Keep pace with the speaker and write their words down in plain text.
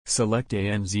Select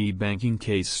ANZ Banking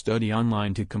Case Study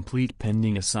Online to complete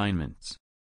pending assignments.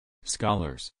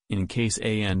 Scholars, in case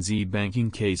ANZ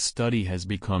Banking Case Study has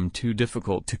become too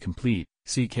difficult to complete,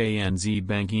 seek ANZ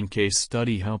Banking Case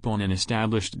Study help on an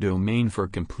established domain for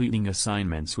completing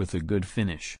assignments with a good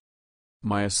finish.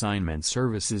 My Assignment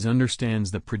Services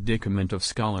understands the predicament of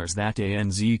scholars that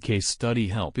ANZ Case Study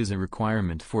help is a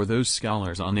requirement for those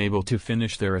scholars unable to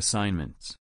finish their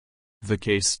assignments. The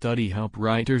case study help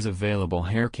writers available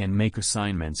here can make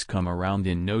assignments come around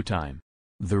in no time.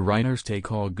 The writers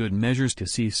take all good measures to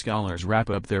see scholars wrap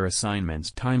up their assignments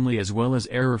timely as well as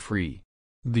error-free.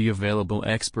 The available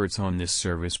experts on this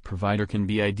service provider can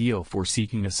be ideal for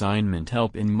seeking assignment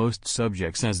help in most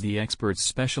subjects, as the experts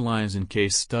specialize in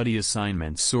case study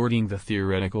assignments sorting the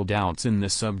theoretical doubts in the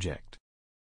subject.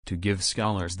 To give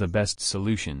scholars the best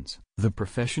solutions, the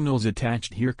professionals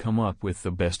attached here come up with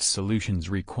the best solutions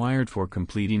required for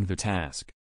completing the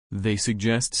task. They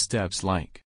suggest steps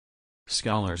like: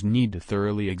 scholars need to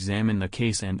thoroughly examine the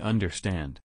case and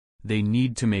understand. They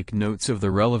need to make notes of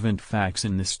the relevant facts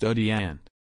in the study and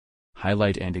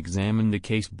highlight and examine the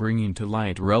case, bringing to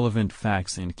light relevant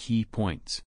facts and key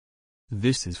points.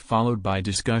 This is followed by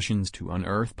discussions to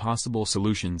unearth possible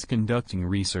solutions, conducting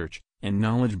research and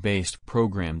knowledge-based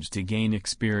programs to gain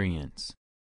experience.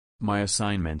 My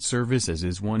Assignment Services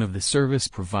is one of the service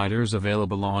providers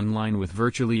available online with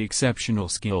virtually exceptional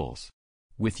skills.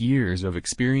 With years of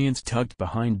experience tucked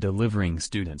behind delivering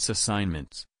students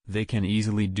assignments, they can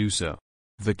easily do so.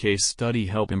 The case study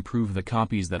help improve the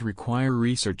copies that require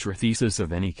research or thesis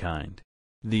of any kind.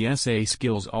 The essay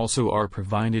skills also are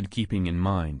provided, keeping in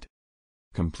mind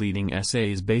completing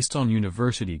essays based on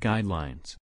university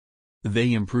guidelines.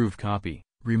 They improve copy,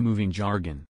 removing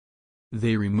jargon.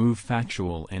 They remove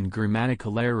factual and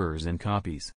grammatical errors in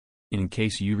copies. In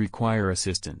case you require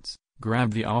assistance,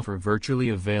 grab the offer virtually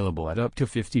available at up to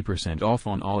 50% off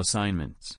on all assignments.